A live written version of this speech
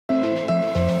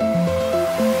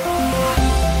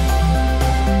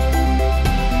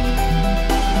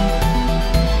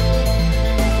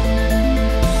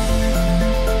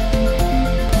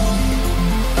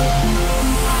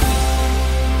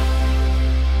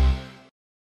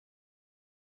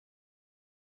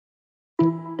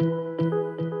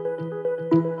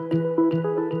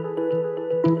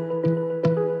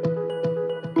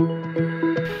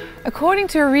According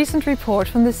to a recent report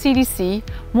from the CDC,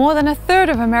 more than a third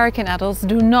of American adults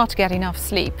do not get enough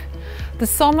sleep. The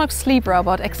Somnox sleep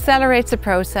robot accelerates the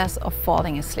process of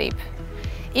falling asleep.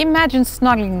 Imagine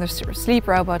snuggling the sleep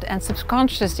robot and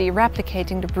subconsciously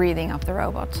replicating the breathing of the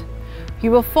robot.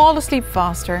 You will fall asleep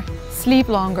faster, sleep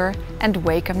longer, and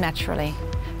wake up naturally.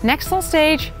 Next on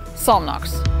stage,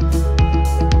 Somnox.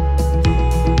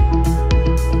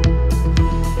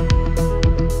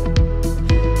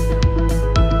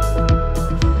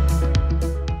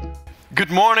 Good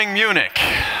morning, Munich.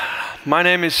 My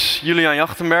name is Julian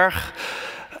Jagtenberg.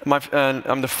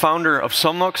 I'm the founder of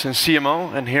Somnox and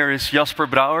CMO, and here is Jasper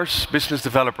Brouwers, business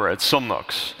developer at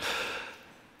Somnox.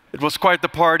 It was quite the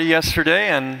party yesterday,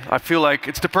 and I feel like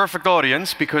it's the perfect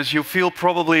audience because you feel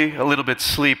probably a little bit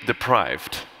sleep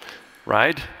deprived,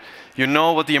 right? You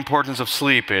know what the importance of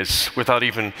sleep is without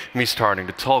even me starting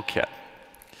to talk yet.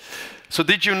 So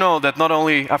did you know that not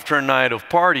only after a night of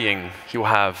partying you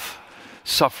have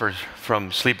suffered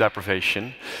from sleep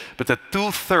deprivation, but that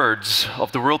 2/3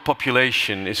 of the world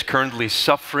population is currently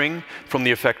suffering from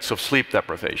the effects of sleep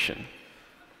deprivation.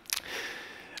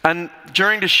 And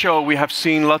during the show, we have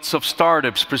seen lots of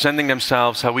startups presenting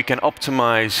themselves how we can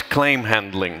optimize claim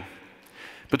handling.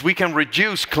 But we can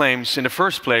reduce claims in the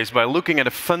first place by looking at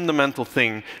a fundamental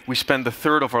thing we spend a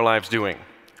third of our lives doing,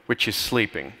 which is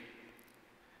sleeping.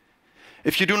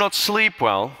 If you do not sleep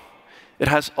well, it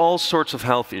has all sorts of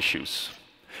health issues.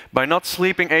 By not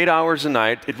sleeping 8 hours a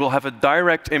night, it will have a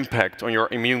direct impact on your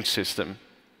immune system.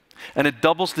 And it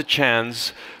doubles the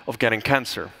chance of getting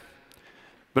cancer.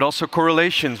 But also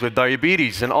correlations with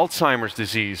diabetes and Alzheimer's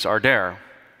disease are there.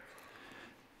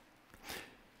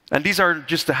 And these are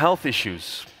just the health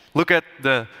issues. Look at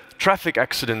the traffic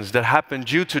accidents that happen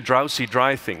due to drowsy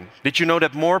driving. Did you know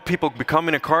that more people become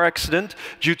in a car accident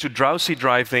due to drowsy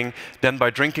driving than by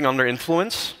drinking under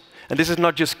influence? And this is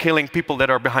not just killing people that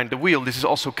are behind the wheel, this is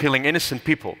also killing innocent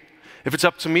people. If it's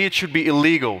up to me, it should be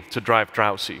illegal to drive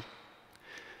drowsy.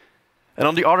 And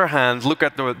on the other hand, look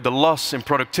at the loss in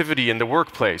productivity in the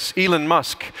workplace. Elon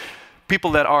Musk,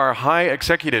 people that are high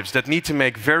executives that need to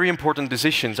make very important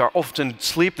decisions are often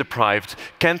sleep deprived,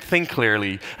 can't think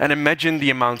clearly, and imagine the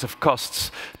amount of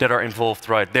costs that are involved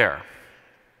right there.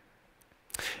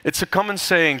 It's a common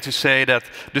saying to say that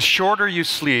the shorter you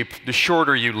sleep, the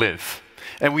shorter you live.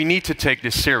 And we need to take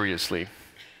this seriously.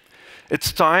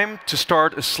 It's time to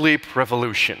start a sleep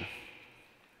revolution.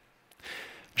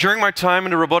 During my time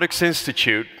in the Robotics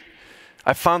Institute,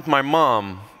 I found my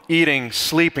mom eating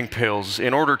sleeping pills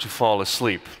in order to fall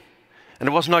asleep. And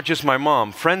it was not just my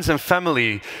mom. Friends and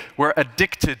family were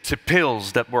addicted to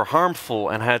pills that were harmful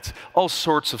and had all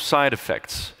sorts of side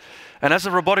effects. And as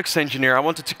a robotics engineer, I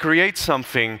wanted to create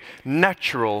something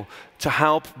natural to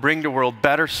help bring the world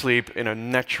better sleep in a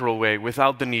natural way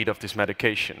without the need of this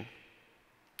medication.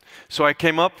 So I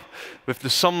came up with the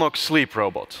Somnox sleep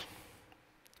robot.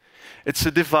 It's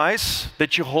a device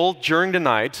that you hold during the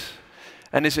night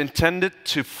and is intended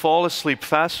to fall asleep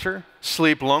faster,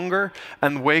 sleep longer,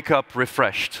 and wake up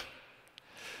refreshed.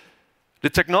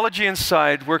 The technology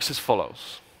inside works as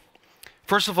follows.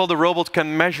 First of all, the robot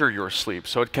can measure your sleep,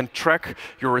 so it can track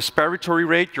your respiratory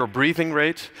rate, your breathing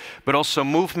rate, but also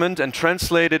movement and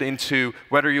translate it into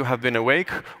whether you have been awake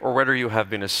or whether you have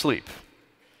been asleep.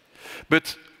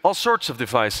 But all sorts of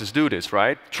devices do this,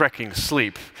 right? Tracking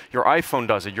sleep. Your iPhone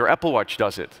does it, your Apple Watch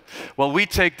does it. Well, we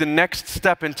take the next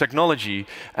step in technology,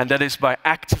 and that is by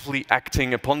actively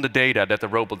acting upon the data that the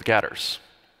robot gathers.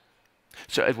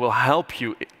 So it will help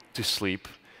you to sleep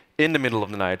in the middle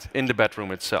of the night, in the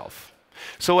bedroom itself.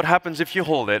 So what happens if you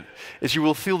hold it is you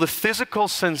will feel the physical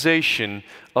sensation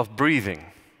of breathing.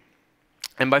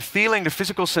 And by feeling the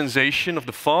physical sensation of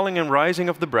the falling and rising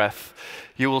of the breath,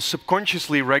 you will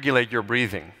subconsciously regulate your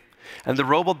breathing. And the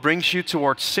robot brings you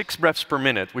towards 6 breaths per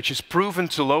minute, which is proven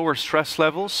to lower stress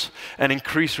levels and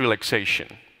increase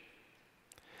relaxation.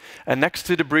 And next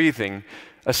to the breathing,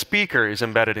 a speaker is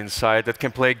embedded inside that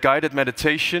can play guided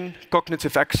meditation,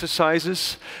 cognitive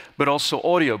exercises, but also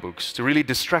audiobooks to really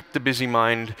distract the busy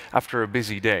mind after a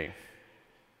busy day.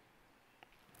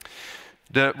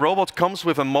 The robot comes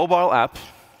with a mobile app,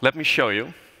 let me show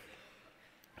you,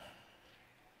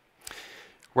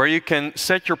 where you can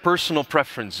set your personal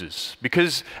preferences.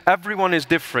 Because everyone is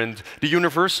different, the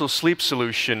universal sleep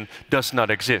solution does not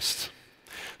exist.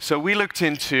 So we looked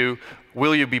into,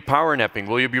 will you be power napping?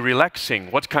 Will you be relaxing?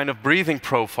 What kind of breathing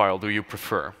profile do you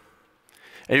prefer?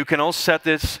 And you can all set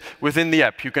this within the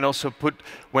app. You can also put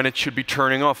when it should be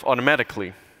turning off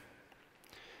automatically.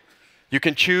 You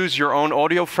can choose your own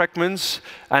audio fragments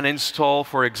and install,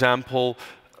 for example,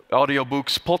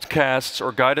 audiobooks, podcasts,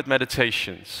 or guided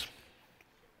meditations.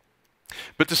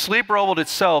 But the sleep robot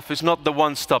itself is not the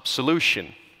one-stop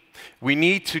solution. We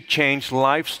need to change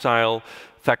lifestyle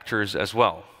factors as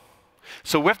well.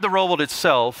 So with the robot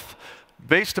itself,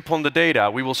 based upon the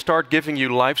data, we will start giving you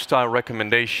lifestyle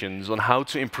recommendations on how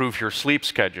to improve your sleep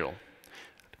schedule.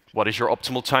 What is your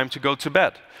optimal time to go to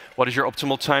bed? What is your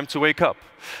optimal time to wake up?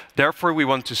 Therefore, we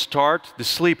want to start the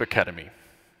Sleep Academy,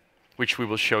 which we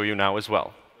will show you now as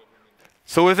well.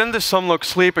 So within the Somnox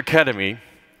Sleep Academy,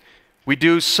 we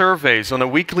do surveys on a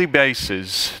weekly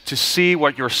basis to see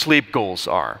what your sleep goals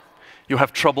are. You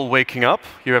have trouble waking up,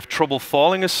 you have trouble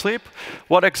falling asleep.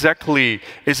 What exactly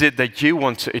is it that you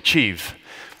want to achieve?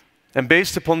 And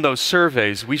based upon those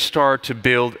surveys, we start to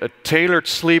build a tailored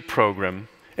sleep program,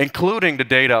 including the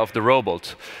data of the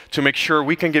robot, to make sure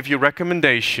we can give you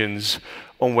recommendations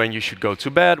on when you should go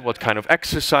to bed, what kind of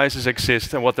exercises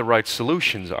exist, and what the right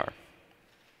solutions are.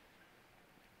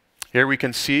 Here we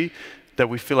can see that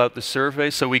we fill out the survey,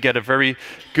 so we get a very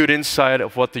good insight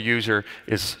of what the user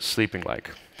is sleeping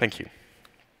like. Thank you.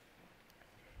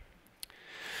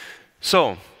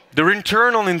 So, the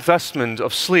return on investment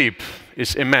of sleep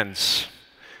is immense.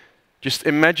 Just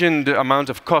imagine the amount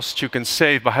of cost you can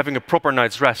save by having a proper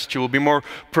night's rest. You will be more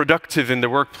productive in the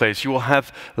workplace. You will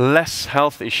have less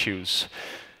health issues.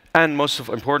 And most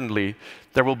importantly,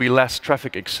 there will be less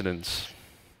traffic accidents.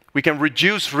 We can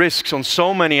reduce risks on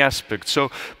so many aspects. So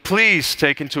please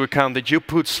take into account that you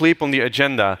put sleep on the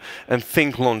agenda and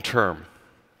think long term.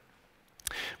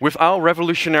 With our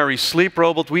revolutionary sleep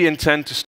robot, we intend to